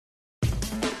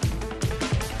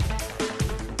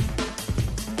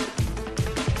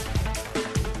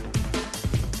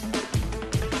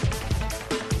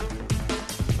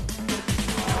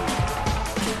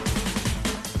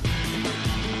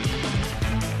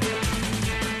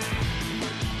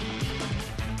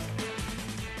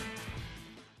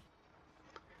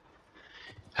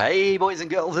Hey boys and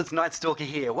girls, it's Night Stalker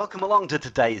here. Welcome along to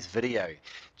today's video.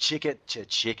 Check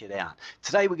it out.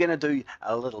 Today we're going to do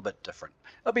a little bit different.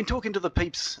 I've been talking to the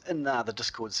peeps in the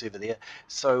Discord server there,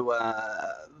 so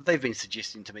they've been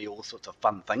suggesting to me all sorts of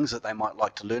fun things that they might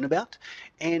like to learn about.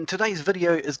 And today's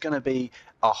video is going to be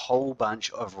a whole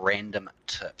bunch of random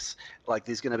tips. Like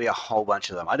there's going to be a whole bunch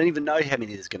of them. I don't even know how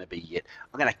many there's going to be yet.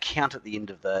 I'm going to count at the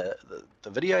end of the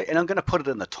video, and I'm going to put it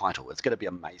in the title. It's going to be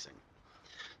amazing.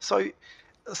 So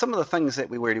some of the things that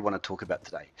we really want to talk about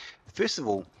today. First of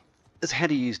all, is how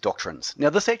to use doctrines. Now,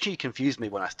 this actually confused me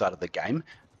when I started the game.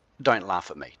 Don't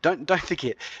laugh at me. Don't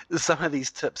forget, some of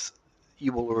these tips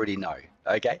you will already know,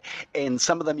 okay? And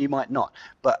some of them you might not.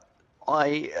 But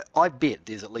I bet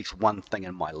there's at least one thing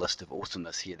in my list of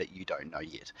awesomeness here that you don't know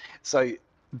yet. So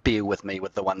bear with me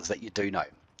with the ones that you do know,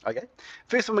 okay?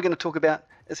 First one we're going to talk about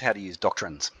is how to use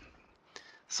doctrines.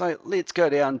 So let's go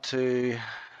down to...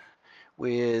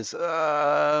 Where's this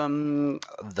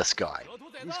guy?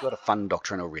 He's got a fun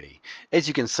doctrine already. As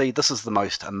you can see, this is the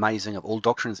most amazing of all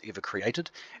doctrines ever created.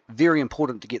 Very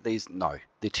important to get these. No,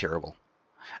 they're terrible.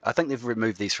 I think they've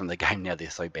removed these from the game now.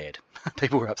 They're so bad.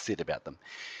 People were upset about them.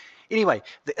 Anyway,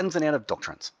 the ins and outs of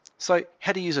doctrines. So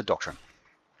how to use a doctrine.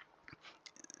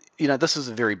 You know, this is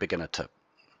a very beginner tip.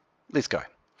 Let's go.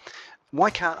 Why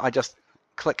can't I just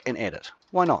click and add it?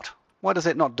 Why not? Why does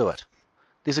that not do it?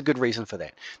 There's a good reason for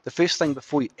that. The first thing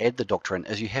before you add the doctrine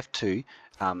is you have to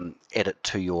add it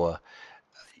to your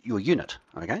unit.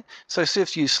 Okay. So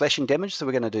serfs use slashing damage, so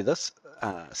we're going to do this,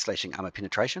 slashing armor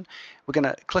penetration. We're going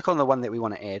to click on the one that we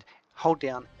want to add, hold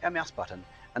down our mouse button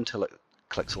until it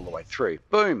clicks all the way through.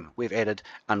 Boom! We've added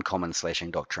uncommon slashing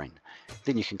doctrine.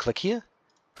 Then you can click here,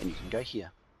 and you can go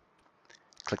here.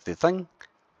 Click the thing,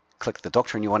 click the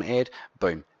doctrine you want to add.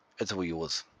 Boom! It's all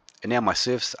yours. And now my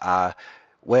serfs are,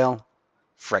 well,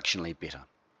 fractionally better.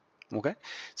 Okay,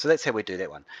 so that's how we do that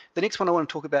one. The next one I want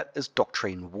to talk about is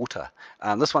doctrine water.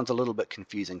 This one's a little bit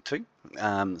confusing too.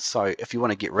 So if you want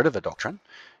to get rid of a doctrine,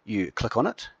 you click on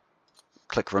it,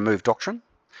 click remove doctrine.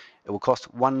 It will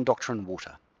cost 1 doctrine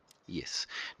water. Yes.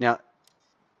 Now,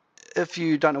 if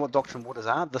you don't know what doctrine waters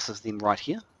are, this is them right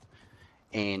here.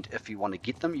 And if you want to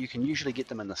get them, you can usually get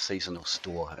them in the seasonal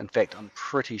store. In fact, I'm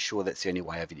pretty sure that's the only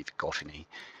way I've ever got any.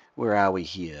 Where are we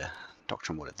here?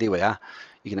 Doctrine water. There we are.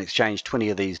 You can exchange 20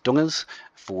 of these dungas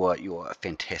for your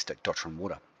fantastic doctrine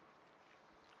water.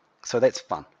 So that's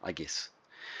fun, I guess.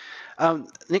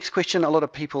 Next question a lot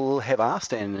of people have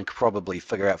asked and can probably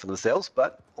figure out for themselves,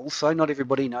 but also not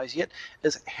everybody knows yet,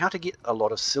 is how to get a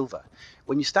lot of silver.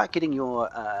 When you start getting your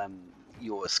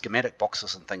schematic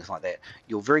boxes and things like that,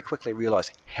 you'll very quickly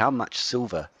realize how much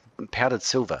silver, powdered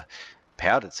silver,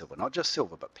 not just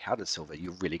silver, but powdered silver,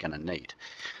 you're really going to need.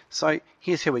 So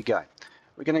here's how we go.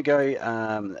 We're going to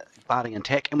go barding and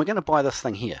tack, and we're going to buy this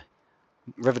thing here,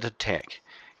 riveted tack.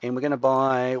 And we're going to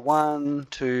buy 1,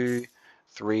 2,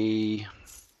 3,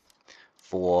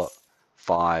 4,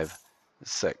 5,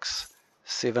 6,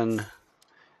 7,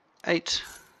 8,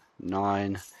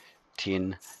 9,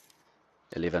 10,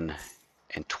 11,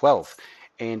 and 12.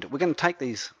 And we're going to take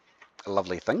these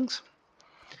lovely things,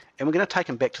 and we're going to take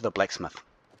them back to the blacksmith.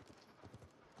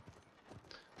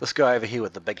 This guy over here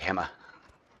with the big hammer.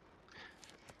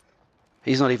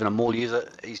 He's not even a maul user,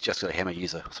 he's just a hammer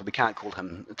user, so we can't call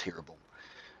him terrible.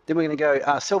 Then we're going to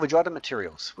go salvage item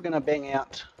materials. We're going to bang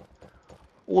out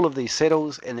all of these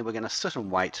saddles, and then we're going to sit and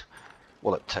wait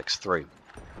while it ticks through.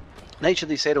 Now, each of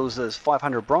these saddles is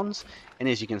 500 bronze, and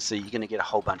as you can see, you're going to get a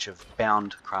whole bunch of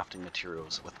bound crafting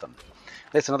materials with them.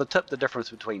 That's another tip. The difference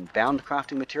between bound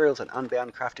crafting materials and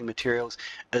unbound crafting materials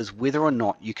is whether or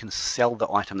not you can sell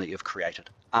the item that you've created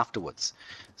afterwards.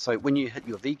 So when you hit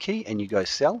your V key and you go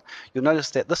sell, you'll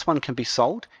notice that this one can be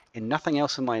sold and nothing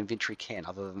else in my inventory can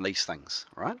other than these things,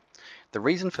 right? The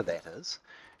reason for that is,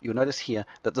 you'll notice here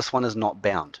that this one is not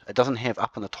bound. It doesn't have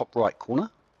up in the top right corner,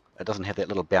 it doesn't have that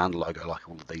little bound logo like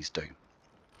all of these do.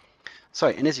 So,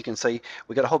 and as you can see,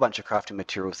 we've got a whole bunch of crafting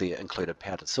materials there, included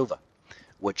powdered silver,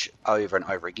 which over and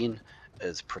over again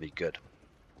is pretty good.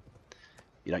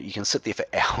 You know, you can sit there for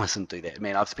hours and do that.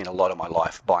 Man, I've spent a lot of my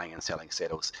life buying and selling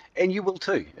saddles, and you will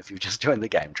too if you've just joined the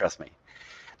game, trust me.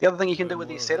 The other thing you can do with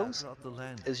these saddles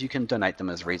is you can donate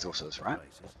them as resources, right?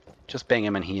 Just bang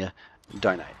them in here,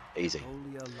 donate, easy.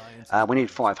 We need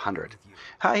 500.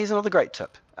 Here's another great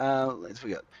tip. Let's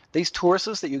forget. These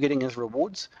Tauruses that you're getting as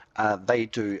rewards, they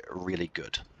do really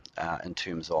good in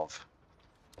terms of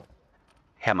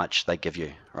how much they give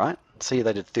you, right? See,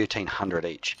 they did 1,300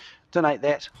 each. Donate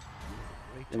that,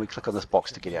 then we click on this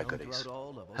box to get our goodies.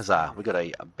 Huzzah, we got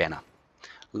a banner.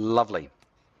 Lovely.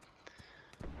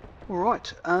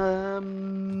 Alright,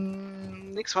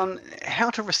 next one, how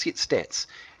to reset stats.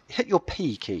 hit your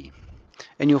P key.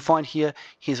 And you'll find here,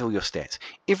 here's all your stats.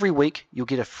 Every week, you'll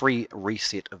get a free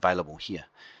reset available here.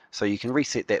 So you can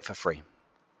reset that for free.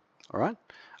 All right.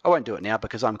 I won't do it now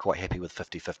because I'm quite happy with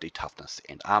 50-50 toughness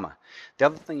and armor. The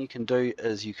other thing you can do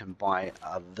is you can buy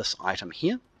this item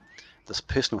here, this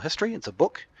personal history. It's a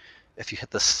book. If you hit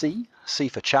the C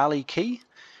for Charlie key,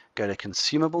 go to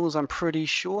consumables, I'm pretty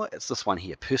sure. It's this one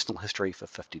here, personal history for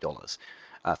 $50,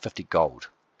 50 gold.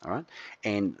 All right.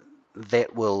 And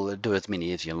that will do as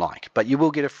many as you like, but you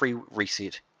will get a free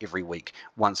reset every week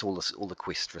once all the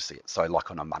quests reset, so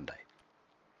like on a Monday.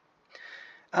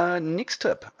 Next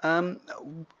tip,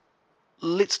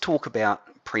 let's talk about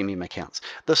premium accounts.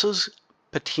 This is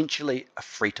potentially a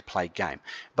free-to-play game,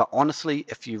 but honestly,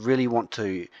 if you really want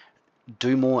to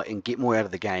do more and get more out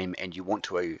of the game and you want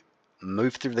to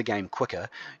move through the game quicker,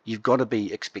 you've got to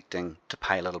be expecting to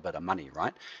pay a little bit of money,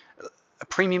 right?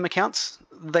 Premium accounts,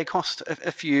 they cost,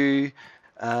 if you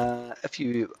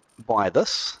buy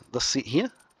this set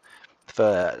here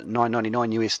for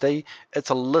 $9.99 USD,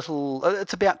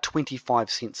 it's about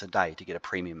 25 cents a day to get a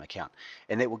premium account,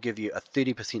 and that will give you a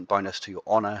 30% bonus to your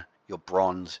honor, your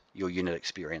bronze, your unit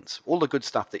experience, all the good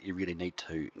stuff that you really need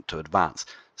to advance.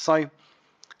 So,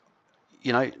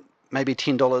 you know, maybe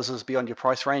 $10 is beyond your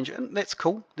price range, and that's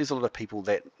cool. There's a lot of people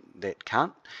that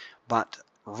can't, but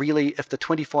really, if the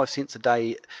 25 cents a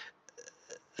day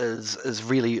is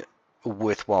really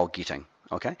worthwhile getting,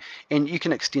 okay? And you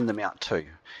can extend them out too.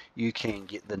 You can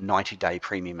get the 90-day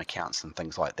premium accounts and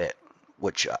things like that,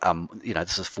 which, you know,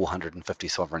 this is 450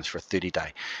 sovereigns for a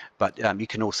 30-day. But you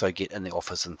can also get in the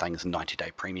office and things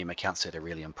 90-day premium accounts that are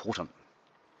really important.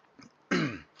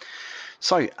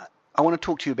 So I want to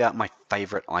talk to you about my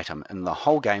favorite item in the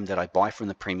whole game that I buy from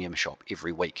the premium shop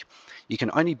every week. You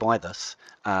can only buy this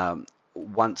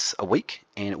once a week,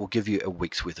 and it will give you a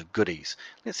week's worth of goodies.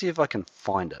 Let's see if I can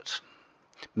find it.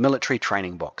 Military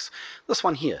training box. This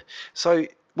one here. So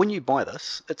when you buy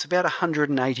this, it's about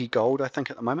 180 gold, I think,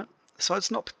 at the moment. So it's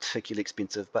not particularly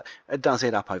expensive, but it does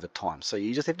add up over time. So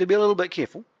you just have to be a little bit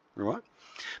careful, right?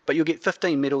 But you'll get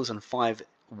 15 medals and 5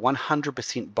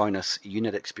 100% bonus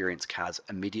unit experience cards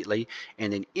immediately,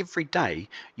 and then every day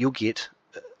you'll get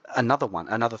another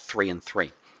 3 and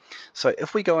 3. So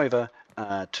if we go over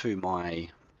to my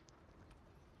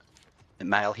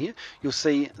mail here, you'll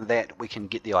see that we can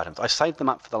get the items. I saved them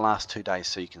up for the last 2 days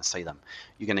so you can see them.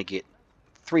 You're going to get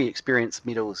 3 experience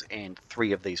medals and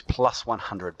 3 of these plus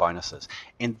 100 bonuses,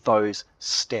 and those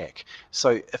stack.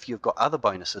 So if you've got other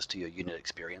bonuses to your unit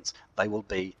experience, they will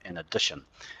be in addition.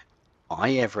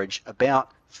 I average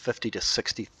about 50 to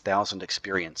 60,000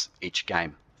 experience each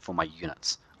game for my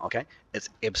units. Okay, it's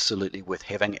absolutely worth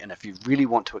having, and if you really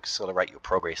want to accelerate your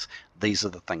progress, these are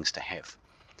the things to have.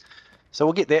 So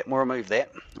we'll get that, we'll remove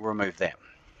that, we'll remove that.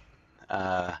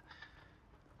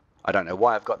 I don't know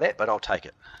why I've got that, but I'll take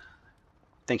it.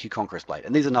 Thank you, Conquerors Blade.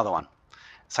 And there's another one,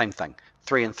 same thing,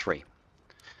 3 and 3.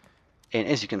 And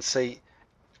as you can see,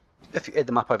 if you add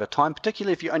them up over time,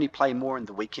 particularly if you only play more in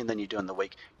the weekend than you do in the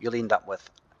week, you'll end up with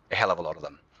a hell of a lot of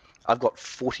them. I've got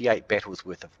 48 battles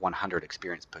worth of 100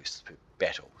 experience boosts per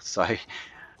battle, so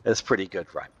it's pretty good,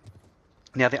 right?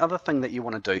 Now, the other thing that you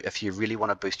want to do if you really want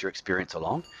to boost your experience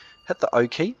along, hit the O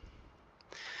key.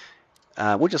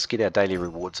 We'll just get our daily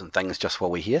rewards and things just while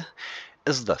we're here,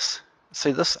 is this.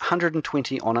 See this,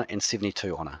 120 honor and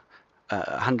 72 honor.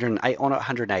 108 honor,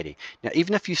 180. Now,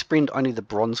 even if you spend only the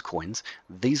bronze coins,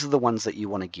 these are the ones that you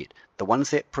want to get, the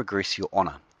ones that progress your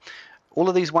honor. All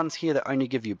of these ones here that only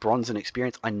give you bronze and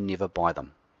experience, I never buy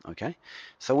them. Okay,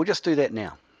 so we'll just do that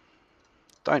now.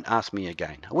 Don't ask me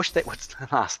again. I wish that would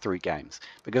last 3 games,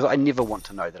 because I never want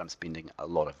to know that I'm spending a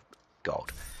lot of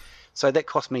gold. So that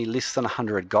cost me less than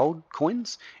 100 gold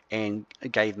coins, and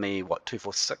it gave me, what,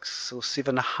 246 or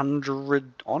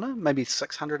 700 honor, maybe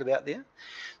 600 about there.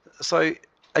 So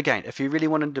again, if you really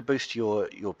wanted to boost your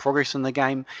progress in the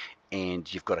game,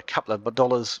 and you've got a couple of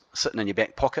dollars sitting in your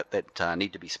back pocket that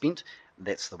need to be spent,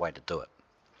 that's the way to do it.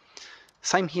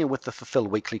 Same here with the fulfill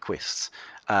weekly quests.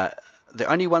 The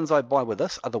only ones I buy with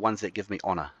this are the ones that give me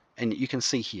honor, and you can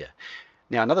see here.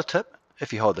 Now, another tip,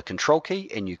 if you hold the control key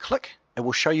and you click, it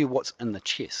will show you what's in the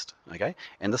chest, okay?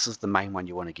 And this is the main one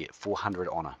you want to get, 400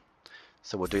 honor.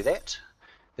 So we'll do that.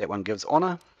 That one gives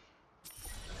honor.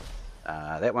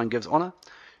 That one gives honor.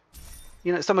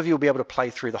 You know, some of you will be able to play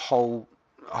through the whole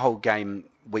game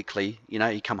weekly. You know,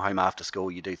 you come home after school,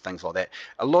 you do things like that.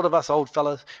 A lot of us old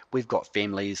fellas, we've got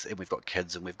families and we've got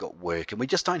kids and we've got work, and we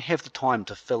just don't have the time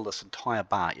to fill this entire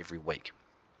bar every week.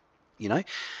 You know,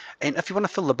 and if you want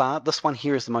to fill the bar, this one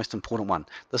here is the most important one.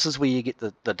 This is where you get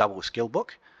the double skill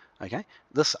book. Okay,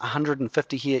 this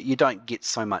 150 here, you don't get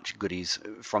so much goodies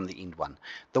from the end one.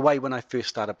 The way when I first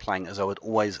started playing is I would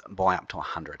always buy up to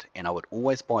 100, and I would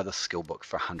always buy the skill book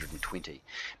for 120.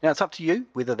 Now it's up to you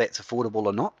whether that's affordable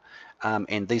or not.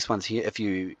 And these ones here, if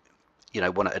you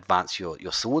want to advance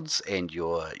your swords and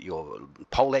your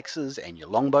pole axes and your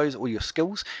longbows or your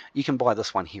skills, you can buy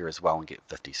this one here as well and get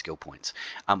 50 skill points.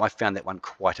 I found that one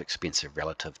quite expensive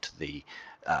relative to the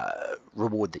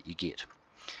reward that you get.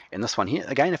 And this one here,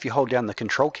 again, if you hold down the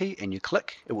control key and you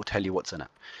click, it will tell you what's in it.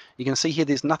 You can see here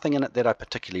there's nothing in it that I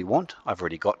particularly want. I've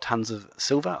already got tons of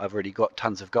silver, I've already got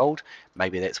tons of gold.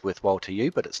 Maybe that's worthwhile to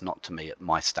you, but it's not to me at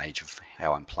my stage of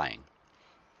how I'm playing.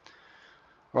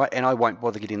 Right, and I won't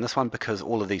bother getting this one because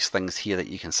all of these things here that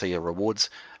you can see are rewards.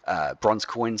 Bronze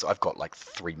coins, I've got like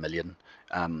 3 million.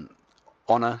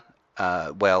 Honor,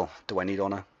 well, do I need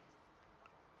honor?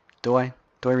 Do I?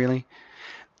 Do I really?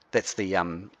 That's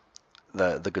the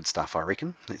good stuff, I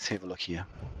reckon. Let's have a look here.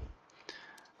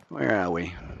 Where are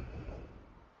we?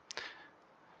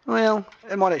 Well,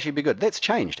 it might actually be good. That's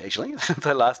changed, actually.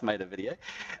 The last made a video,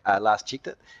 last checked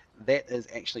it. That is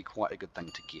actually quite a good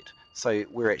thing to get. So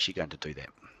we're actually going to do that.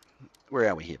 Where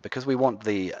are we here? Because we want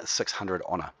the 600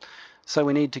 honor. So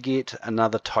we need to get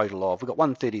another total of, we've got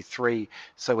 133,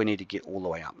 so we need to get all the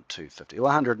way up to 50.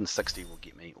 160 will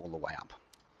get me all the way up.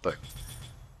 Boom.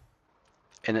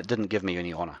 And it didn't give me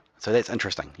any honor. So that's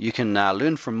interesting. You can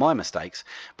learn from my mistakes,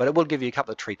 but it will give you a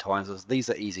couple of treatises. These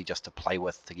are easy just to play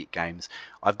with to get games.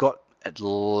 I've got at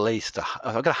least,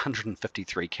 I've got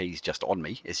 153 keys just on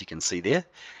me, as you can see there.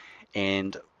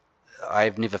 And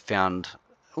I've never found,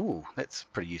 ooh, that's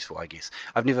pretty useful, I guess.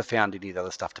 I've never found any of the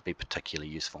other stuff to be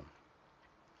particularly useful.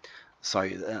 So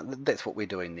that's what we're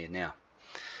doing there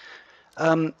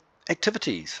now.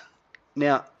 Activities.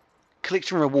 Now,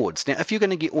 collection rewards. Now, if you're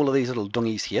going to get all of these little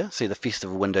dungies here, see the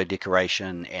festival window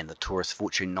decoration and the tourist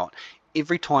fortune knot,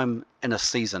 every time in a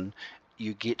season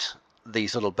you get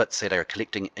these little bits that are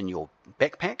collecting in your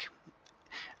backpack.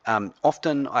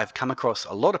 Often I've come across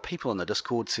a lot of people in the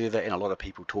Discord server and a lot of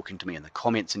people talking to me in the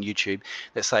comments on YouTube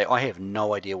that say, I have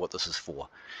no idea what this is for.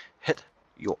 Hit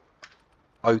your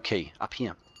O key up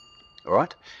here. All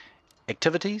right,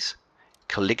 activities,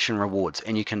 collection rewards,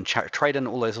 and you can trade in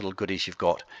all those little goodies you've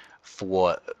got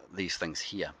for these things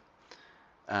here.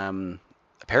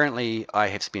 Apparently I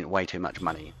have spent way too much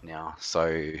money now,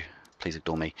 so please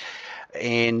ignore me.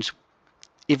 And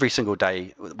every single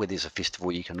day where there's a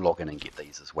festival, you can log in and get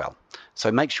these as well.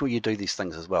 So make sure you do these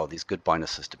things as well. There's good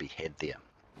bonuses to be had there.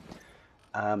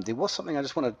 There was something I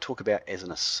just wanted to talk about as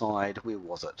an aside. Where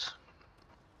was it?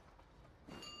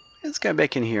 Let's go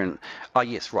back in here and, oh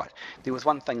yes, right. There was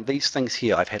one thing, these things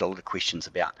here I've had a lot of questions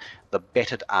about. The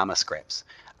battered armor scraps.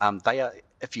 They are,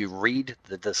 if you read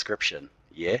the description,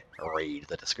 yeah, read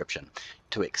the description.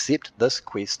 To accept this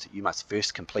quest, you must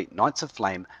first complete Knights of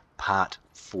Flame Part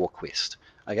 4 quest.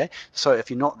 Okay, so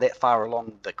if you're not that far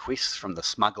along the quests from the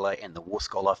Smuggler and the War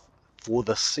Scholar for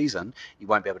this season, you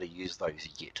won't be able to use those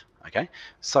yet. Okay,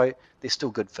 so they're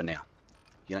still good for now.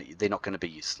 You know, they're not going to be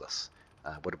useless.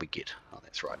 What did we get? Oh,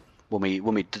 that's right. When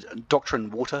we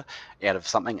doctrine water out of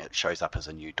something, it shows up as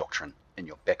a new doctrine in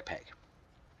your backpack.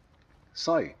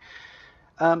 So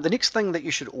the next thing that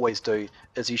you should always do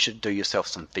is you should do yourself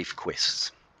some thief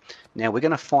quests. Now we're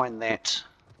going to find that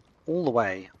all the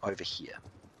way over here.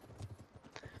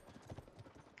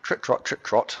 Trip trot, trip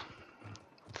trot.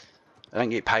 I don't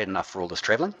get paid enough for all this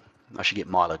travelling. I should get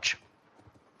mileage.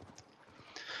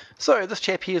 So this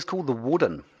chap here is called the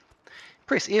Warden.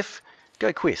 Press F,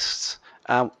 go quests.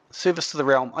 Service to the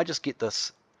Realm, I just get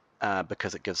this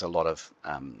because it gives a lot of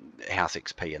house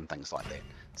XP and things like that.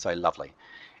 So lovely.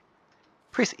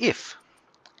 Press F,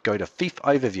 go to Thief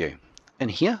Overview. In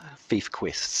here, Thief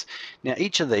Quests. Now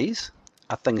each of these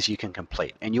are things you can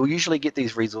complete, and you'll usually get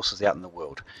these resources out in the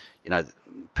world. You know,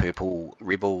 purple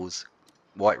rebels,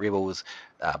 white rebels,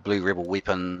 blue rebel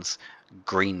weapons,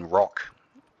 green rock,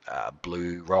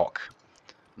 blue rock,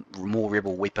 more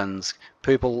rebel weapons,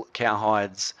 purple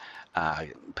cowhides,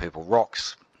 purple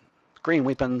rocks, green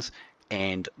weapons,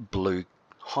 and blue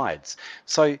hides.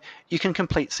 So you can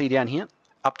complete, see down here,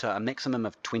 up to a maximum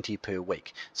of 20 per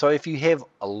week. So if you have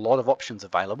a lot of options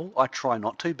available, I try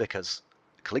not to, because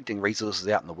collecting resources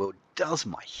out in the world does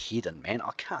my head in, man.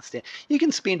 I can't stand. You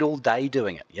can spend all day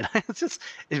doing it, you know. It's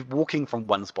walking from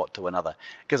one spot to another.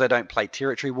 Because I don't play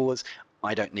territory wars,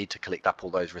 I don't need to collect up all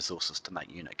those resources to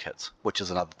make unit kits, which is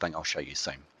another thing I'll show you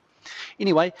soon.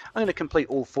 Anyway, I'm going to complete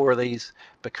all 4 of these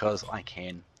because I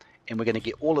can, and we're going to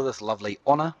get all of this lovely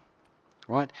honor,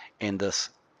 right, and this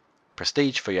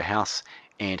prestige for your house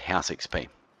and house XP.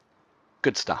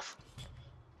 Good stuff.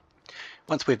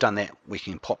 Once we've done that, we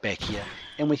can pop back here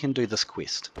and we can do this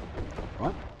quest,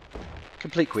 right?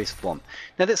 Complete quest, boom.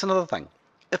 Now that's another thing.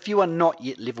 If you are not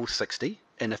yet level 60,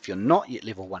 and if you're not yet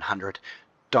level 100,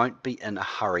 don't be in a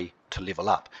hurry to level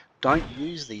up. Don't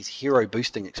use these hero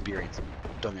boosting experience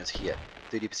dongers here,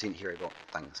 30% hero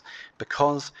things,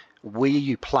 because where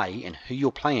you play and who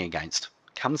you're playing against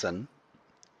comes in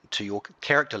to your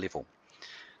character level.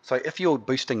 So if you're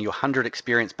boosting your 100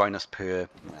 experience bonus per,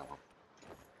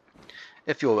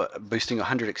 if you're boosting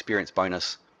 100 experience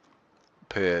bonus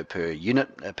per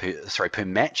unit, per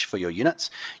match for your units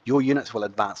will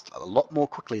advance a lot more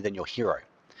quickly than your hero.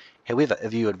 However,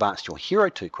 if you advance your hero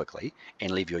too quickly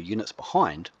and leave your units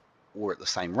behind, or at the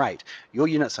same rate, your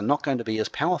units are not going to be as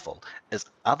powerful as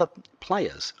other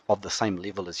players of the same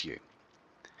level as you.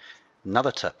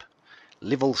 Another tip,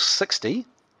 level 60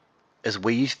 is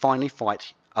where you finally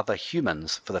fight other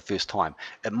humans for the first time.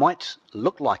 It might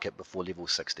look like it before level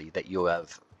 60 that you are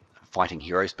fighting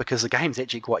heroes, because the game's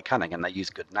actually quite cunning and they use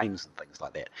good names and things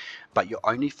like that, but you're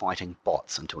only fighting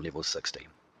bots until level 60.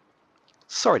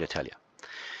 Sorry to tell you.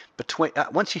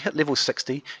 Once you hit level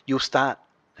 60, you'll start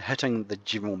hitting the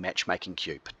general matchmaking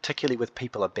queue, particularly with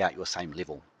people about your same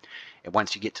level. And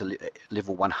once you get to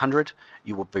level 100,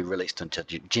 you will be released into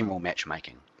general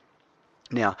matchmaking.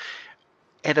 Now,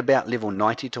 at about level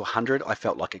 90 to 100, I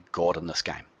felt like a god in this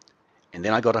game. And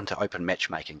then I got into open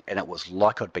matchmaking, and it was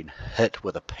like I'd been hit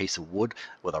with a piece of wood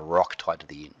with a rock tied to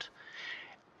the end.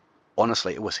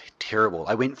 Honestly, it was terrible.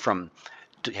 I went from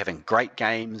having great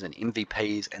games and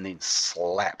MVPs, and then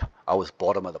slap, I was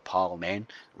bottom of the pile, man,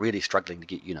 really struggling to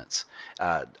get units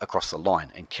across the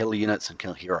line and kill units and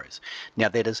kill heroes. Now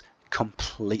that is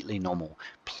completely normal.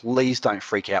 Please don't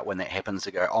freak out when that happens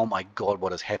to go, oh my god,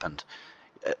 what has happened?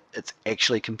 It's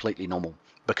actually completely normal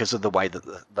because of the way that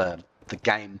the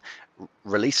game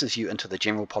releases you into the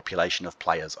general population of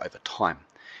players over time.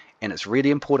 And it's really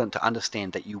important to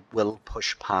understand that you will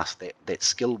push past that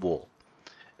skill wall,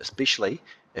 especially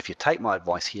if you take my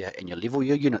advice here and you level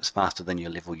your units faster than you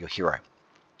level your hero.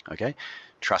 Okay,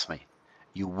 trust me,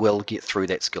 you will get through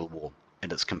that skill wall,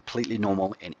 and it's completely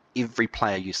normal, and every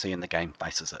player you see in the game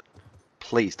faces it.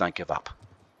 Please don't give up.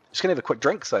 Just gonna have a quick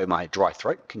drink so my dry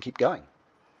throat can keep going.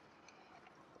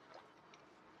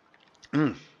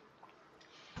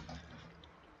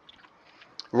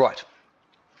 Right,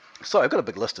 so I've got a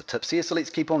big list of tips here, so let's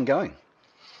keep on going.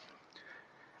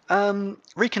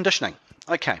 Reconditioning.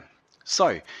 Okay,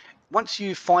 so once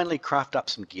you finally craft up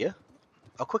some gear,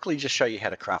 I'll quickly just show you how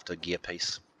to craft a gear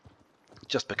piece,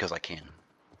 just because I can.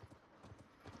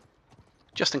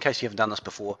 Just in case you haven't done this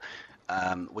before,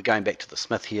 we're going back to the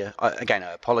smith here. Again,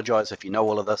 I apologize if you know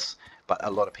all of this, but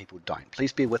a lot of people don't.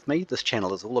 Please bear with me. This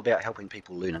channel is all about helping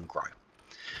people learn and grow.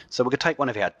 So we're going to take one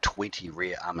of our 20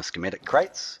 rare armor schematic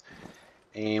crates,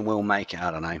 and we'll make,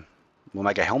 I don't know, we'll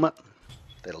make a helmet.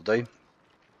 That'll do.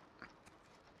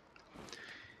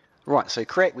 Right, so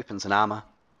create weapons and armor,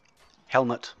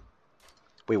 helmet.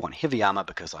 We want heavy armor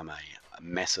because I'm a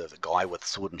massive guy with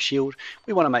sword and shield.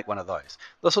 We want to make one of those.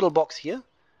 This little box here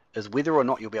is whether or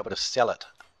not you'll be able to sell it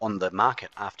on the market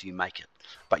after you make it,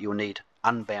 but you'll need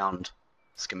unbound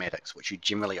schematics, which you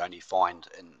generally only find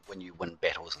when you win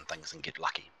battles and things and get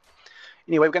lucky.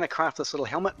 Anyway, we're going to craft this little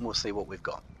helmet and we'll see what we've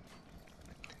got.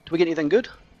 Do we get anything good?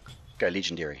 Go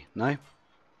legendary. No?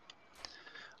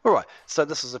 Alright, so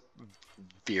this is a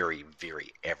very,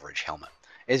 very average helmet.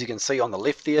 As you can see on the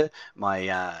left there,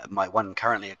 my one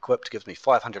currently equipped gives me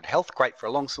 500 health, great for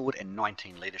a longsword, and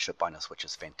 19 leadership bonus, which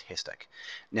is fantastic.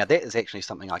 Now that is actually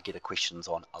something I get questions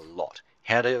on a lot.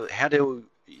 How do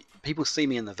people see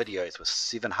me in the videos with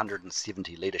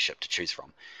 770 leadership to choose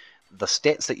from? The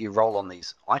stats that you roll on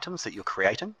these items that you're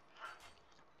creating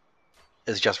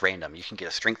is just random. You can get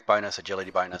a strength bonus,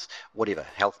 agility bonus, whatever,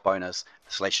 health bonus,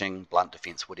 slashing, blunt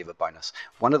defense, whatever bonus.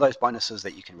 One of those bonuses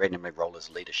that you can randomly roll is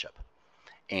leadership.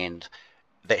 And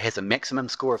that has a maximum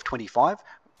score of 25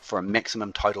 for a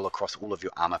maximum total across all of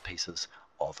your armor pieces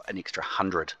of an extra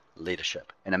 100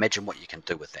 leadership. And imagine what you can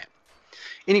do with that.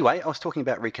 Anyway, I was talking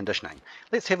about reconditioning.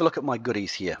 Let's have a look at my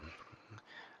goodies here.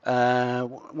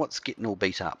 What's getting all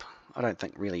beat up? I don't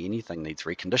think really anything needs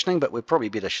reconditioning, but we probably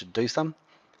better should do some.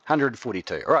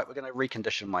 142. All right, we're going to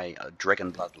recondition my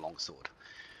Dragon Blood Longsword.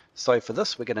 So for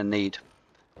this, we're going to need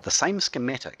the same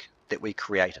schematic that we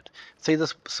created. See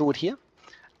this sword here?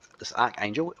 This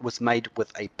Archangel was made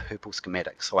with a purple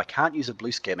schematic, so I can't use a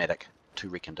blue schematic to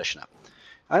recondition it.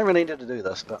 I don't really need to do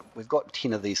this, but we've got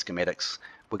 10 of these schematics.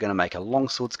 We're going to make a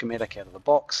longsword schematic out of the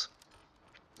box.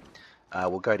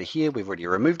 We'll go to here, we've already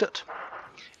removed it,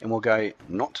 and we'll go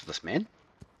not to this man.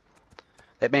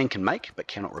 That man can make, but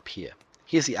cannot repair.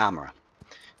 Here's the armorer.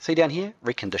 See down here,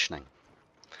 reconditioning.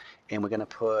 and we're going to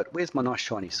put, where's my nice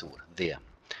shiny sword? There.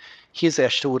 Here's our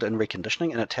sword in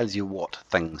reconditioning, and it tells you what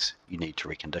things you need to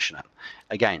recondition it.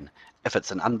 Again, if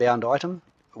it's an unbound item,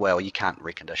 well, you can't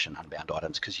recondition unbound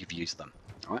items because you've used them.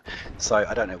 All right? So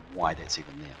I don't know why that's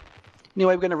even there.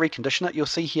 Anyway, we're going to recondition it. You'll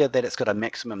see here that it's got a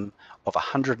maximum of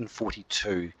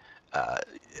 142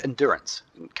 endurance.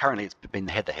 Currently, it's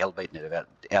had the hell beaten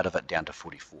out of it down to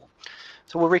 44.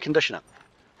 So we'll recondition it.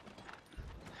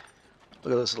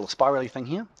 Look at this little spirally thing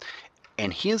here.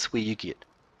 And here's where you get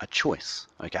a choice,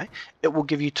 okay? It will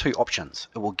give you two options.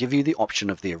 It will give you the option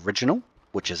of the original,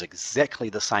 which is exactly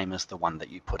the same as the one that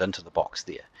you put into the box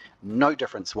there. No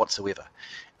difference whatsoever.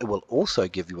 It will also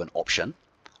give you an option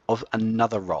of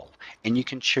another roll, and you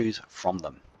can choose from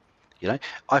them. You know,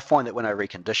 I find that when I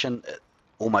recondition,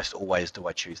 almost always do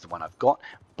I choose the one I've got.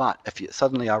 But if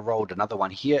suddenly I rolled another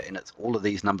one here and it's all of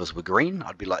these numbers were green,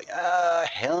 I'd be like,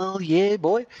 hell yeah,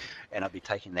 boy, and I'd be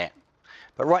taking that.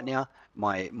 But right now,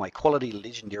 my quality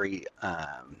legendary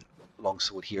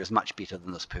longsword here is much better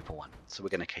than this purple one, so we're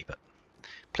going to keep it.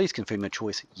 Please confirm your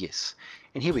choice. Yes.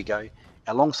 And here we go.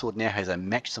 Our longsword now has a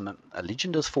maximum. A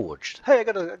legend is forged. Hey, I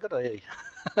got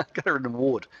an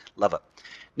award. Love it.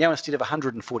 Now instead of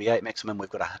 148 maximum, we've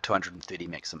got a 230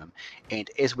 maximum. And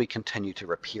as we continue to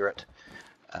repair it,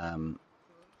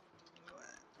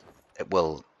 it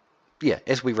will, yeah,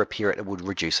 as we repair it, it will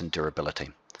reduce in durability.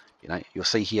 You know, you'll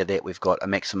see here that we've got a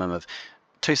maximum of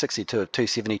 262 or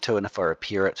 272, and if I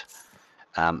repair it,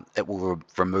 it will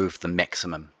remove the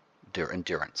maximum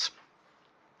endurance.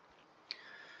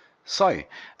 So,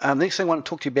 the next thing I want to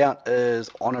talk to you about is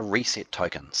honor reset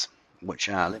tokens, which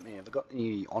let me, have I got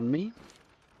any on me?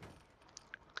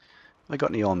 Have I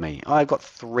got any on me? I've got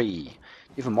 3.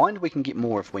 Never mind, we can get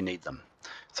more if we need them.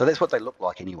 So that's what they look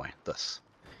like anyway, this.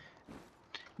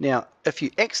 Now, if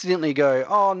you accidentally go,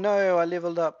 oh no, I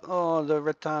leveled up, oh, the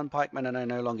rattan pikemen and I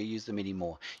no longer use them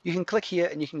anymore, you can click here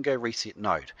and you can go reset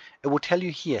node. It will tell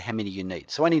you here how many you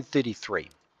need. So I need 33.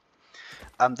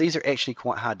 These are actually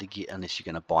quite hard to get unless you're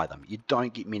going to buy them. You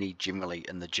don't get many generally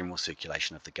in the general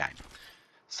circulation of the game.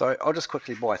 So I'll just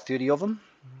quickly buy 30 of them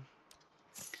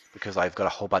because I've got a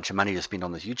whole bunch of money to spend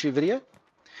on this YouTube video.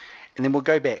 And then we'll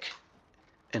go back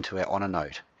into our honor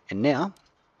node. And now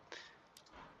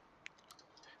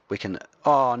we can,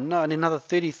 oh no, and another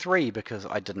 33 because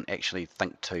I didn't actually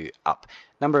think to up.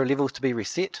 Number of levels to be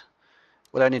reset.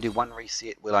 We'll only do 1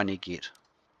 reset. We'll only get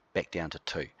back down to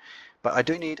 2. But I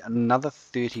do need another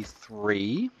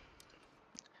 33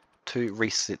 to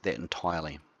reset that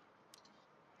entirely.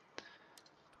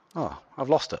 Oh, I've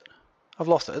lost it. I've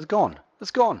lost it. It's gone.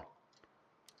 It's gone.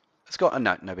 It's gone. Oh,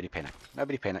 no, nobody panic.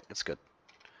 Nobody panic. It's good.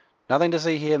 Nothing to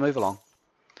see here. Move along.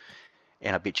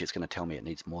 And I bet you it's going to tell me it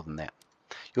needs more than that.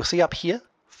 You'll see up here,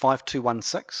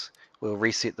 5216. We'll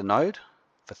reset the node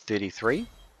for 33.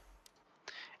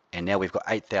 And now we've got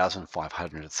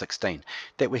 8,516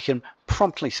 that we can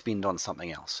promptly spend on something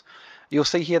else. You'll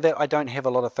see here that I don't have a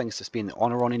lot of things to spend the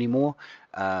honor on anymore.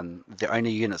 The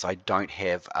only units I don't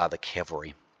have are the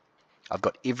cavalry. I've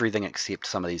got everything except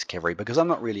some of these cavalry because I'm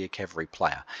not really a cavalry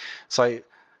player. So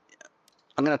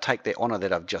I'm going to take that honor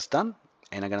that I've just done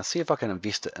and I'm going to see if I can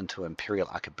invest it into Imperial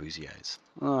Arquebusiers.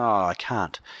 Oh, I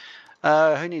can't.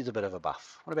 Who needs a bit of a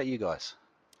buff? What about you guys?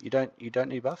 You don't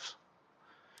need buffs?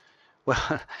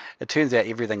 Well, it turns out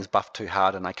everything's buffed too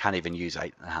hard and I can't even use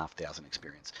 8,500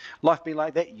 experience. Life be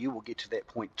like that, you will get to that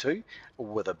point too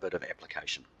with a bit of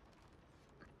application.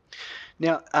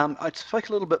 Now, I spoke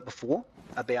a little bit before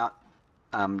about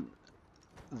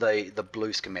the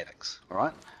blue schematics, all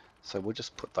right? So we'll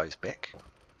just put those back.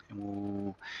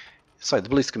 And so the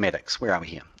blue schematics, where are we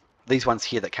here? These ones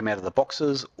here that come out of the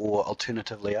boxes, or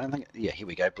alternatively, I don't think, yeah, here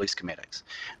we go, blue schematics.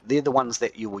 They're the ones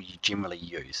that you will generally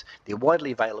use. They're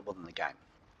widely available in the game.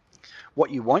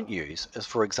 What you won't use is,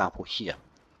 for example, here,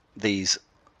 these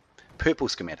purple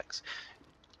schematics.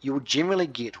 You will generally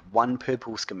get 1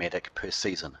 purple schematic per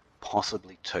season,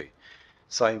 possibly 2.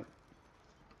 So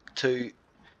to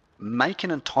make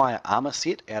an entire armor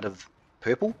set out of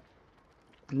purple,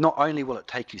 not only will it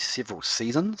take you several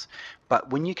seasons, but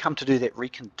when you come to do that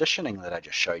reconditioning that I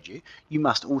just showed you, you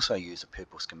must also use a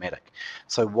purple schematic.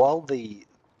 So while the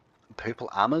purple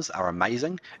armors are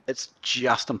amazing, it's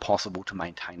just impossible to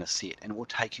maintain a set, and it will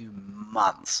take you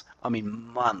months, I mean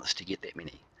months, to get that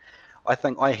many. I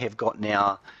think I have got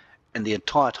now, in the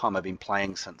entire time I've been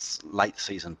playing since late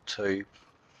season 2,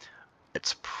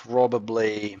 it's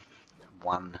probably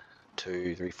 1,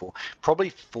 2, 3, 4,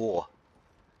 probably 4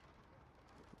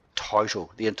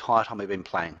 total the entire time I've been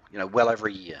playing, you know, well over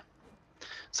a year.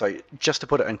 So just to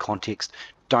put it in context,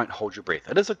 don't hold your breath.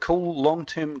 It is a cool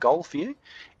long-term goal for you,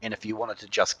 and if you wanted to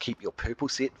just keep your purple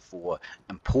set for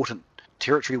important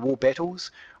territory war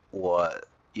battles or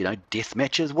death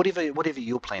matches, whatever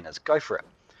your plan is, go for it.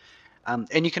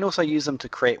 And you can also use them to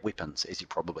create weapons, as you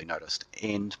probably noticed.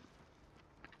 And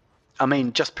I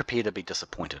mean, just prepare to be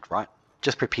disappointed, right?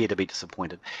 Just prepare to be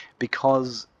disappointed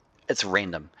because it's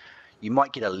random. You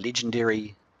might get a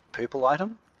legendary purple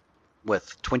item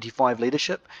with 25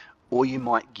 leadership, or you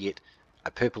might get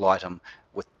a purple item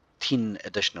with 10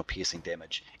 additional piercing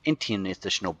damage and 10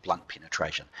 additional blunt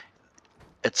penetration.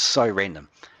 It's so random.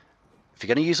 If you're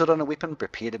going to use it on a weapon,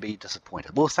 prepare to be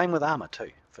disappointed. Well, same with armor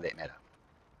too, for that matter.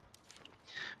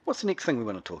 What's the next thing we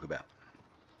want to talk about?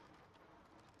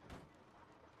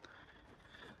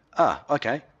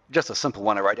 Okay. Just a simple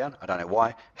one I wrote down. I don't know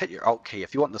why. Hit your Alt key.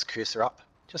 If you want this cursor up,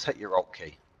 just hit your Alt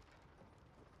key.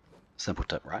 Simple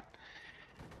tip, right?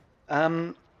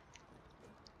 Now,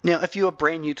 if you are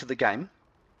brand new to the game,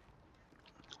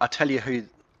 I'll tell you who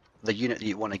the unit that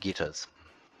you want to get is.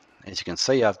 As you can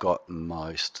see, I've got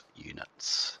most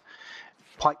units.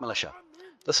 Pike Militia.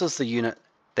 This is the unit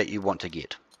that you want to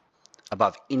get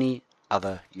above any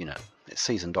other unit. That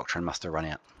season doctrine must have run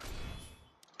out.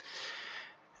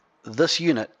 This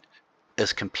unit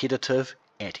is competitive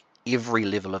at every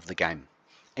level of the game.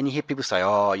 And you hear people say,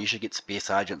 oh, you should get Spear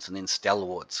Sergeants and then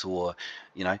Stalwarts, or,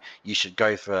 you should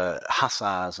go for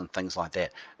Hussars and things like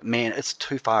that. Man, it's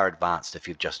too far advanced if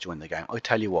you've just joined the game. I'll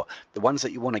tell you what, the ones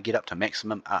that you want to get up to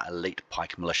maximum are Elite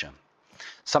Pike Militia.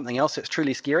 Something else that's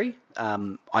truly scary,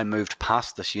 I moved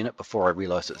past this unit before I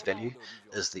realised its value,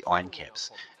 is the Iron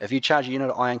Caps. If you charge a unit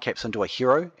of Iron Caps into a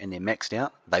hero and they're maxed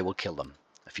out, they will kill them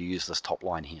if you use this top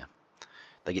line here.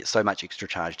 They get so much extra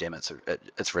charge damage,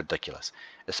 it's ridiculous.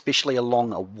 Especially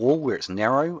along a wall where it's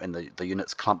narrow and the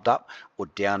unit's clumped up, or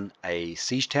down a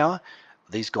siege tower,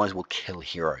 these guys will kill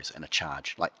heroes in a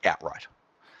charge, like outright.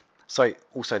 So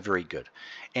also very good.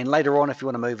 And later on, if you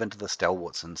want to move into the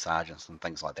Stalwarts and Sergeants and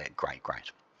things like that, great.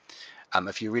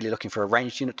 If you're really looking for a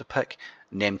ranged unit to pick,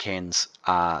 Namcans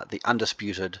are the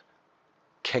undisputed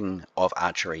king of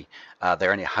archery.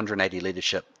 They're only 180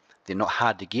 leadership. They're not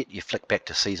hard to get. You flick back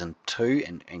to season 2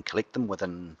 and collect them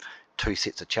within 2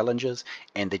 sets of challenges,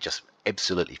 and they're just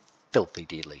absolutely filthy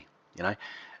deadly. They're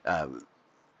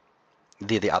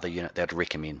the other unit that I'd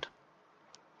recommend.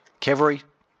 Cavalry,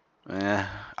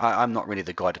 I'm not really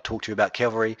the guy to talk to you about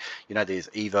cavalry. There's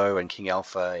Evo and King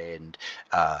Alpha and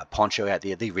Poncho out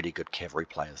there. They're really good cavalry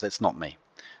players. That's not me.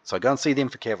 So go and see them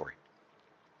for cavalry.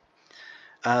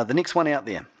 The next one out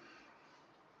there.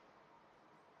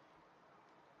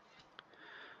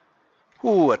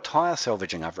 Ooh, attire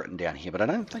salvaging I've written down here, but I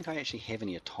don't think I actually have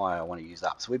any attire I want to use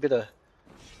up. So we better...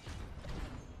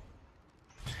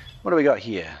 What do we got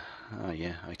here? Oh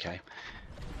yeah, okay.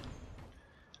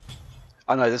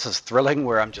 I know this is thrilling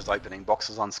where I'm just opening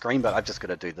boxes on screen, but I've just got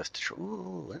to do this to...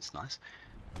 Ooh, that's nice.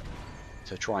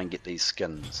 To try and get these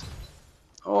skins.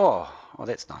 Oh,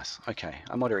 that's nice. Okay,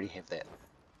 I might already have that.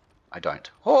 I don't.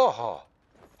 Oh,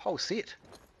 whole set.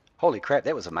 Holy crap,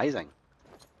 that was amazing.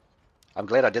 I'm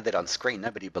glad I did that on screen.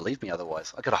 Nobody believed me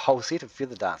otherwise. I got a whole set of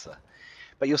Feather Dancer.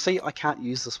 But you'll see I can't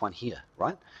use this one here,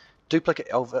 right? Duplicate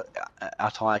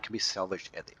attire can be salvaged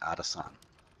at the artisan.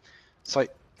 So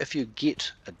if you get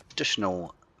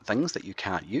additional things that you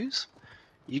can't use,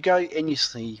 you go and you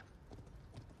see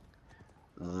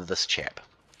this chap.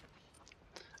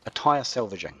 Attire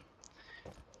salvaging.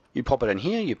 You pop it in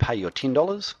here, you pay your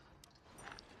 $10,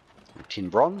 10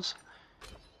 bronze,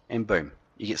 and boom,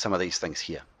 you get some of these things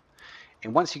here.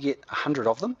 And once you get 100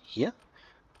 of them here,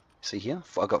 see here,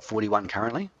 I've got 41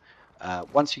 currently.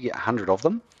 Once you get 100 of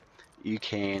them, you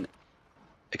can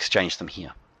exchange them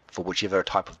here for whichever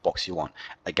type of box you want.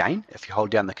 Again, if you hold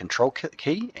down the control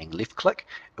key and left click,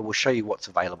 it will show you what's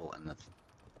available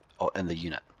in the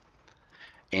unit.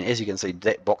 And as you can see,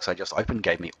 that box I just opened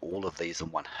gave me all of these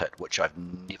in one hit, which I've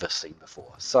never seen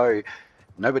before. So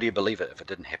nobody would believe it if it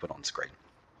didn't happen on screen.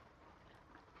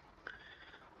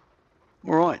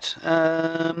 Alright,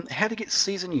 how to get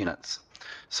season units.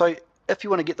 So if you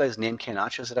want to get those Namcan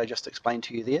archers that I just explained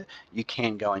to you there, you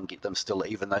can go and get them still,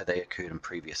 even though they occurred in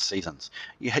previous seasons.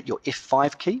 You hit your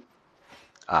F5 key.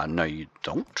 No, you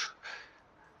don't.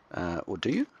 Or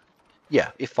do you? Yeah,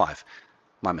 F5.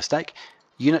 My mistake.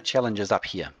 Unit challenges up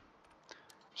here.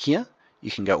 Here,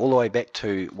 you can go all the way back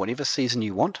to whatever season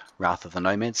you want, Wrath of the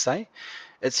Nomads say.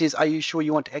 It says, are you sure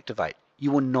you want to activate?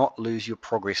 You will not lose your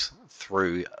progress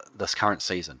through this current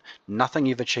season. Nothing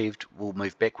you've achieved will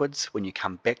move backwards. When you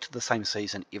come back to the same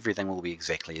season, everything will be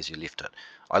exactly as you left it.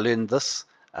 I learned this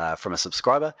from a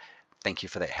subscriber. Thank you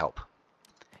for that help.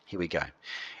 Here we go.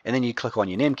 And then you click on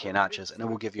your Namcan archers and it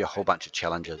will give you a whole bunch of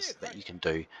challenges that you can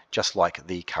do, just like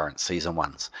the current season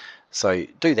ones. So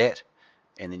do that,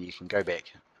 and then you can go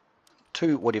back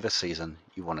to whatever season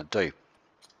you want to do.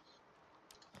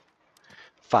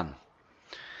 Fun.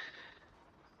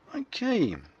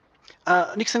 Okay.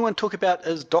 Next thing I want to talk about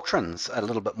is doctrines a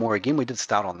little bit more again. We did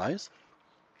start on those,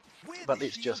 but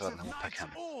let's just pick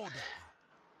him.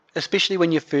 Especially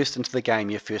when you're first into the game,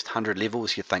 your first 100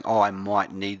 levels, you think, oh, I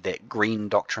might need that green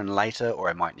doctrine later, or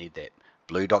I might need that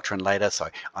blue doctrine later, so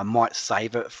I might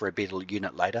save it for a better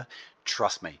unit later.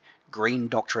 Trust me, green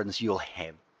doctrines you'll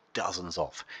have dozens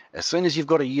of. As soon as you've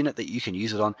got a unit that you can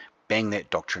use it on, bang that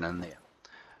doctrine in there.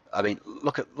 I mean,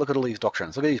 look at all these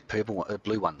doctrines. Look at these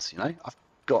blue ones. You know, I've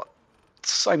got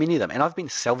so many of them, and I've been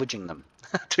salvaging them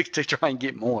to try and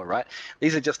get more. Right?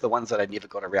 These are just the ones that I never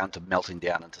got around to melting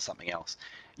down into something else.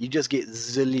 You just get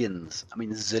zillions. I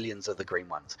mean, zillions of the green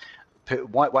ones.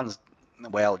 White ones,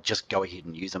 well, just go ahead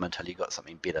and use them until you got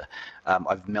something better.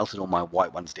 I've melted all my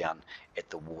white ones down at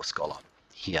the War Scholar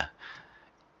here,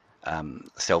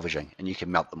 salvaging, and you can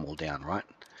melt them all down, right?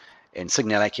 And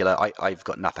Signalacula, I've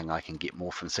got nothing I can get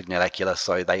more from Signalacula,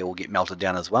 so they all get melted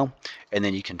down as well. And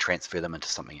then you can transfer them into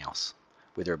something else,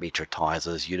 whether it be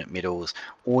Tritizers, unit medals,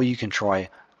 or you can try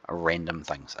random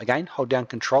things. Again, hold down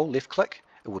Control, left click,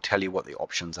 it will tell you what the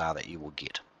options are that you will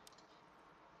get.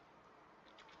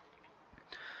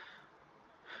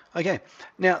 Okay,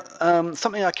 now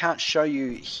something I can't show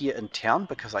you here in town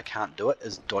because I can't do it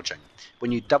is dodging.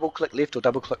 When you double click left or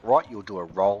double click right, you'll do a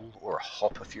roll or a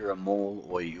hop if you're a maul,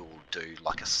 or you'll do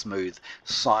like a smooth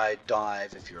side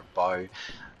dive if you're a bow.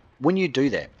 When you do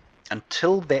that,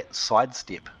 until that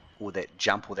sidestep or that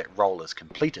jump or that roll is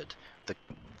completed,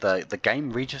 the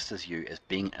game registers you as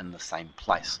being in the same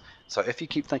place. So if you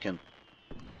keep thinking,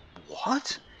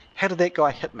 what? How did that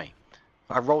guy hit me?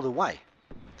 I rolled away.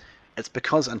 It's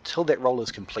because until that roll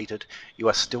is completed, you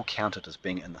are still counted as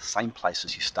being in the same place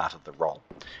as you started the roll.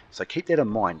 So keep that in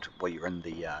mind while you're in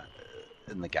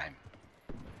the game.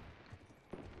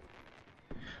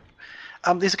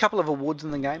 There's a couple of awards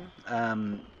in the game.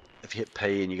 If you hit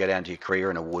P and you go down to your career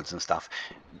and awards and stuff,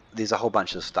 there's a whole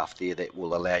bunch of stuff there that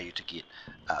will allow you to get,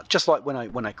 just like when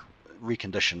I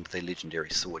reconditioned the legendary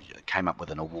sword, it came up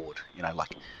with an award. You know,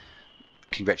 like,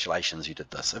 congratulations, you did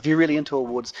this. If you're really into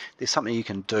awards, there's something you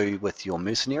can do with your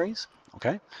mercenaries.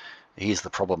 Okay, here's the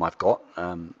problem I've got.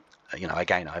 You know,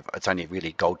 again, it's only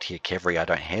really gold tier cavalry I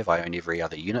don't have. I own every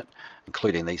other unit,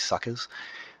 including these suckers.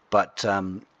 But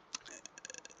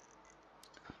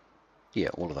yeah,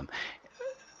 all of them.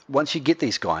 Once you get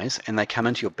these guys and they come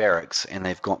into your barracks and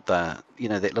they've got the, you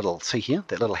know, that little, see here,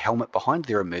 that little helmet behind,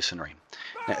 they're a mercenary.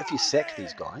 Now, if you sack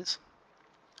these guys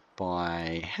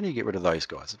by, how do you get rid of those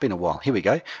guys? It's been a while. Here we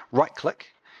go. Right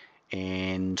click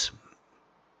and,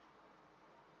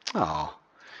 oh,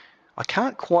 I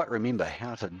can't quite remember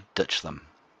how to ditch them.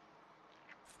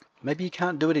 Maybe you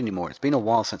can't do it anymore. It's been a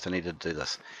while since I needed to do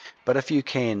this. But if you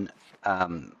can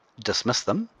dismiss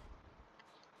them,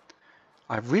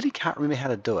 I really can't remember how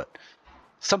to do it.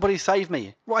 Somebody save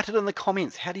me. Write it in the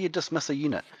comments. How do you dismiss a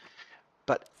unit?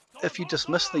 But if you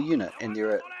dismiss the unit, and there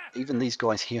are even these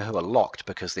guys here who are locked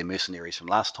because they're mercenaries from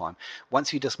last time,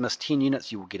 once you dismiss 10 units,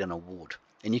 you will get an award.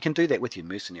 And you can do that with your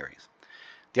mercenaries.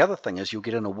 The other thing is you'll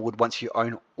get an award once you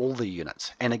own all the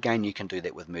units. And again, you can do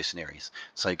that with mercenaries.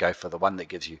 So you go for the one that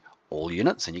gives you all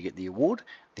units and you get the award,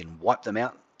 then wipe them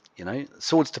out. You know,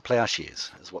 swords to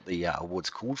plowshares is what the award's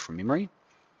called from memory.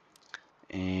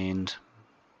 And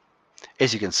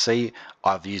as you can see,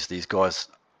 I've used these guys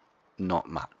not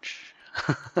much.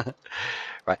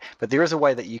 Right, but there is a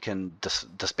way that you can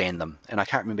disband them, and I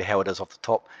can't remember how it is off the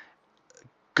top.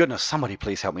 Goodness, somebody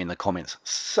please help me in the comments.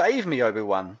 Save me,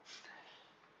 Obi-Wan.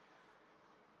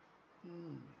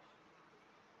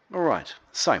 Alright,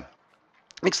 so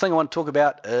next thing I want to talk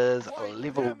about is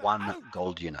level 1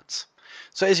 gold units.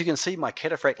 So as you can see, my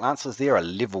Cataphract Lancers there are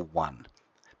level 1.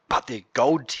 But they're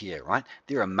gold tier, right?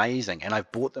 They're amazing. And I've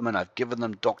bought them and I've given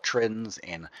them doctrines,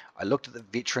 and I looked at the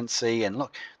veterancy and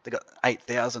look, they've got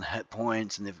 8,000 hit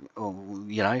points and they've, oh,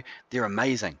 you know, they're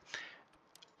amazing.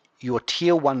 Your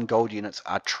tier 1 gold units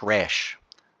are trash.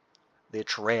 They're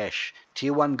trash.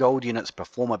 Tier 1 gold units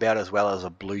perform about as well as a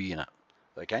blue unit,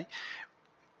 okay?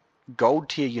 Gold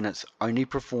tier units only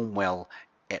perform well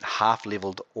at half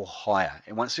leveled or higher.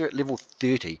 And once they're at level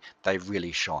 30, they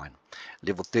really shine.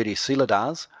 Level 30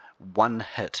 Sealadars, one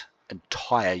hit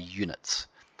entire units.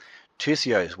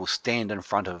 Tercios will stand in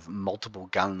front of multiple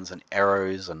guns and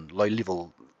arrows and low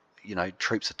level, you know,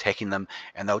 troops attacking them,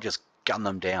 and they'll just gun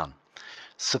them down.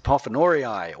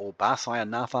 Sipophenorii or Barsai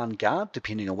and Nathan Guard,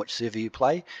 depending on which server you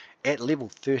play, at level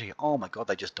 30, oh my god,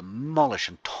 they just demolish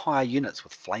entire units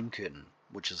with Flame Curtain,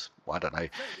 which is, well, I don't know,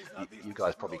 you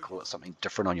guys probably call it something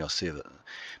different on your server.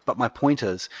 But my point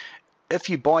is, if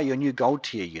you buy your new gold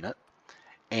tier unit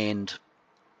and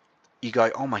you go,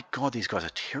 oh my god, these guys are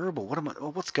terrible,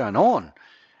 what's going on?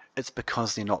 It's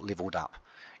because they're not leveled up.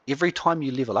 Every time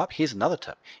you level up, here's another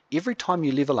tip. Every time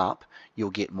you level up, you'll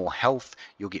get more health,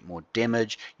 you'll get more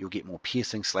damage, you'll get more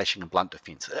piercing, slashing, and blunt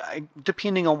defense,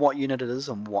 depending on what unit it is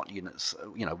and what units,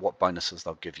 what bonuses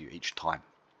they'll give you each time.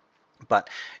 But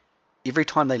every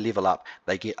time they level up,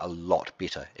 they get a lot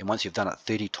better. And once you've done it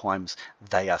 30 times,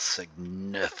 they are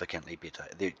significantly better.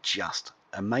 They're just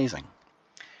amazing.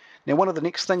 Now, one of the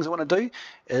next things I want to do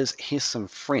is here's some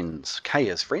friends. K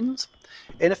is friends.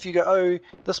 And if you go, oh,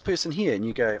 this person here, and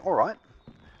you go, all right,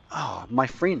 oh, my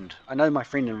friend. I know my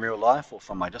friend in real life or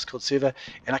from my Discord server,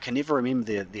 and I can never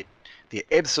remember their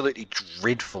absolutely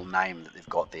dreadful name that they've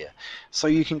got there. So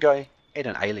you can go add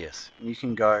an alias, and you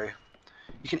can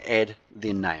add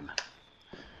their name.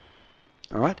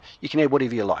 All right, you can add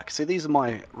whatever you like. So these are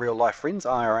my real life friends,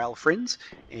 IRL friends,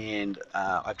 and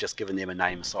I've just given them a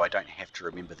name so I don't have to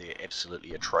remember their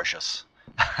absolutely atrocious,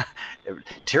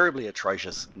 terribly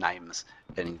atrocious names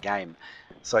in game.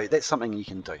 So that's something you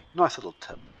can do. Nice little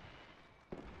tip.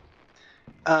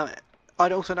 I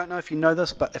also don't know if you know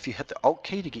this, but if you hit the Alt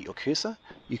key to get your cursor,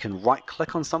 you can right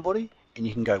click on somebody and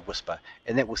you can go whisper,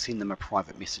 and that will send them a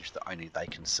private message that only they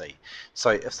can see.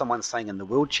 So if someone's saying in the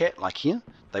world chat, like here,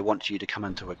 they want you to come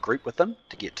into a group with them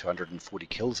to get 240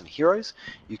 kills and heroes,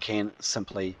 you can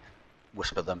simply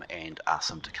whisper them and ask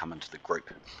them to come into the group,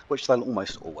 which they'll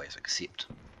almost always accept.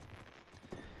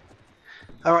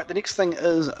 Alright, the next thing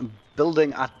is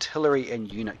building artillery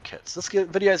and unit kits. This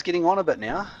video is getting on a bit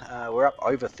now. We're up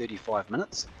over 35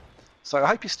 minutes. So I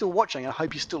hope you're still watching. I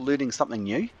hope you're still learning something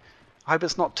new. I hope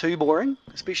it's not too boring,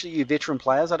 especially you veteran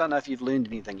players. I don't know if you've learned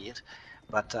anything yet,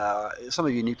 but some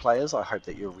of you new players, I hope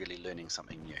that you're really learning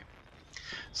something new.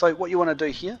 So what you want to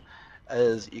do here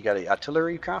is you go to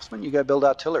artillery craftsman, you go build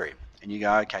artillery, and you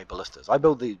go, okay, ballistas. I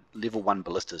build the level 1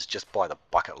 ballistas just by the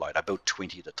bucket load. I build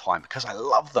 20 at a time because I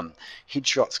love them.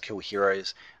 Headshots kill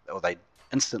heroes, or they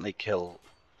instantly kill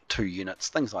 2 units,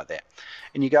 things like that.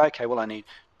 And you go, okay, well I need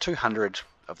 200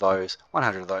 of those,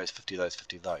 100 of those, 50 of those,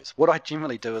 50 of those. What I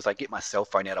generally do is I get my cell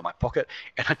phone out of my pocket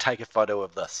and I take a photo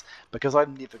of this because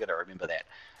I'm never going to remember that.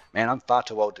 Man, I'm far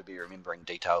too old to be remembering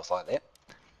details like that.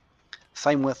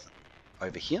 Same with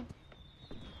over here.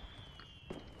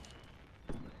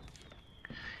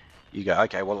 You go,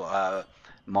 okay, well,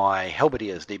 my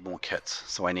halberdiers need more kits,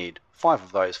 so I need 5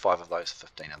 of those, 5 of those,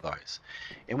 15 of those.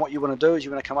 And what you want to do is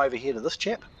you want to come over here to this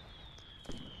chap,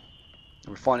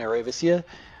 refinery overseer,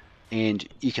 and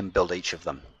you can build each of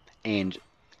them. And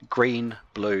green,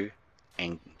 blue,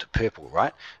 and purple,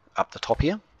 right, up the top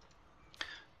here.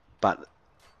 But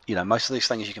most of these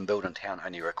things you can build in town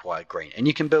only require green, and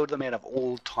you can build them out of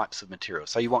all types of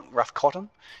materials. So you want rough cotton,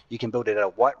 you can build it out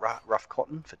of white rough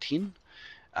cotton for 10.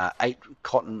 8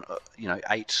 cotton,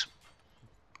 8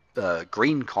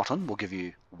 green cotton will give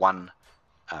you 1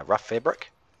 rough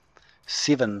fabric.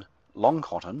 7 long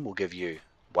cotton will give you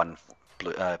 1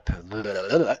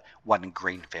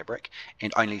 green fabric,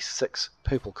 and only 6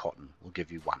 purple cotton will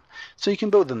give you 1. So you can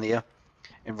build them there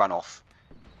and run off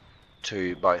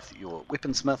to both your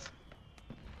weaponsmith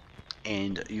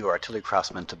and your artillery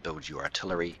craftsman to build your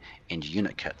artillery and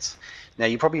unit kits. Now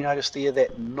you probably noticed there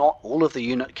that not all of the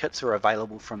unit kits are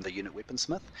available from the unit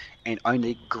weaponsmith, and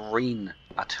only green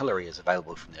artillery is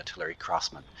available from the artillery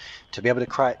craftsman. To be able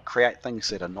to create things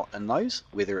that are not in those,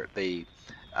 whether it be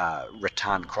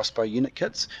rattan crossbow unit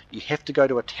kits, you have to go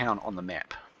to a town on the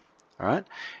map. Alright,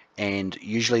 and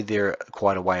usually they're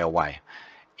quite a way away.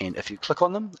 And if you click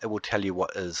on them, it will tell you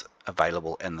what is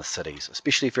available in the cities.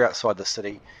 Especially if you're outside the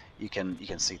city, you can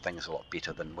see things a lot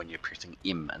better than when you're pressing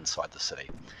M inside the city.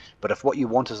 But if what you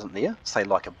want isn't there, say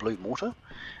like a blue mortar,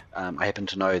 I happen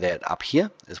to know that up here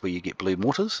is where you get blue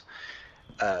mortars.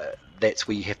 That's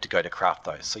where you have to go to craft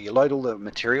those. So you load all the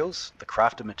materials, the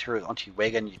crafted materials, onto your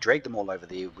wagon, you drag them all over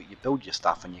there, you build your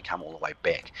stuff, and you come all the way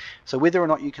back. So whether or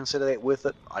not you consider that worth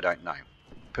it, I don't know.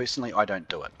 Personally, I don't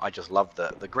do it. I just love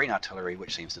the green artillery,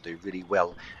 which seems to do really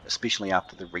well, especially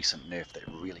after the recent nerf that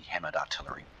really hammered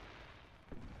artillery.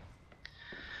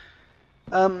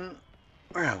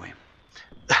 Where are we?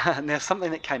 Now,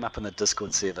 something that came up in the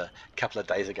Discord server a couple of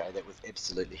days ago that was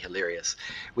absolutely hilarious.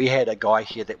 We had a guy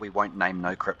here that we won't name,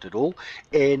 no crypt at all,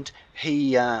 and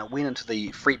he went into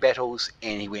the free battles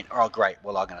and he went, oh great,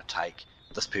 well I'm going to take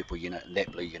this purple unit and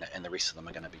that blue unit and the rest of them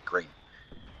are going to be green.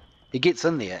 He gets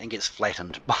in there and gets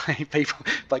flattened by people,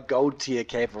 by gold tier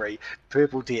cavalry,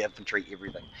 purple tier infantry,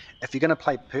 everything. If you're going to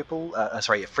play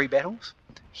free battles,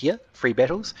 free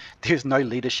battles, there's no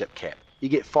leadership cap. You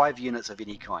get 5 units of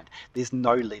any kind. There's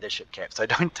no leadership cap. So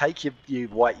don't take your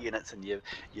white units and your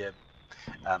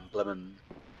blimmin'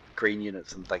 green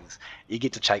units and things. You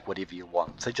get to take whatever you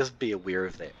want. So just be aware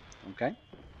of that, okay?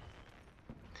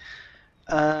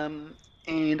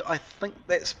 And I think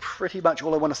that's pretty much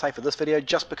all I want to say for this video,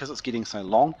 just because it's getting so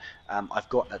long. I've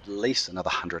got at least another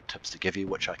 100 tips to give you,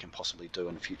 which I can possibly do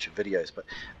in future videos, but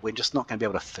we're just not going to be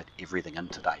able to fit everything in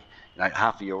today. You know,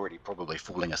 half of you are already probably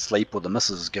falling asleep, or the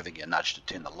missus is giving you a nudge to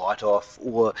turn the light off,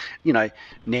 or, you know,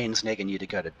 Nan's nagging you to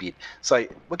go to bed. So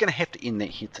we're going to have to end that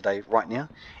here today, right now.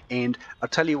 And I'll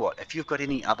tell you what, if you've got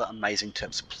any other amazing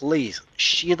tips, please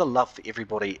share the love for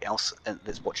everybody else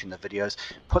that's watching the videos.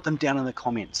 Put them down in the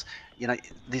comments. You know,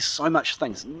 there's so much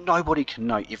things. Nobody can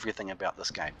know everything about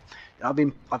this game.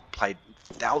 I've played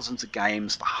thousands of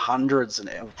games for hundreds and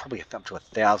probably up to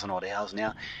 1,000 odd hours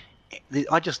now.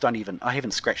 I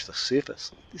haven't scratched the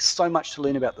surface. There's so much to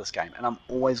learn about this game, and I'm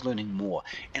always learning more.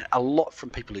 And a lot from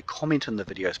people who comment in the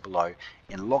videos below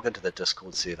and log into the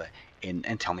Discord server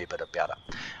and tell me a bit about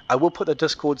it. I will put the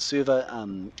Discord server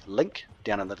link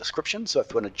down in the description, so if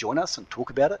you want to join us and talk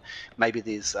about it, maybe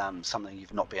there's something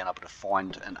you've not been able to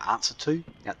find an answer to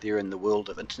out there in the world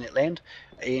of internet land,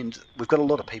 and we've got a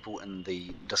lot of people in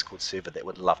the Discord server that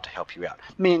would love to help you out,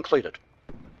 me included.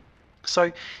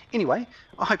 So anyway,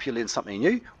 I hope you learned something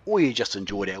new, or you just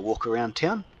enjoyed our walk around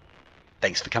town.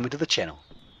 Thanks for coming to the channel.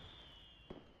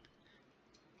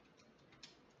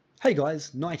 Hey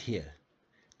guys, Knight here.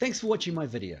 Thanks for watching my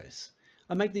videos.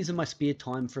 I make these in my spare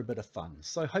time for a bit of fun,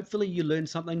 so hopefully you learned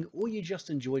something or you just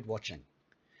enjoyed watching.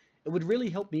 It would really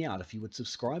help me out if you would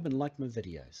subscribe and like my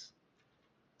videos.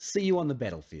 See you on the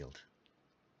battlefield.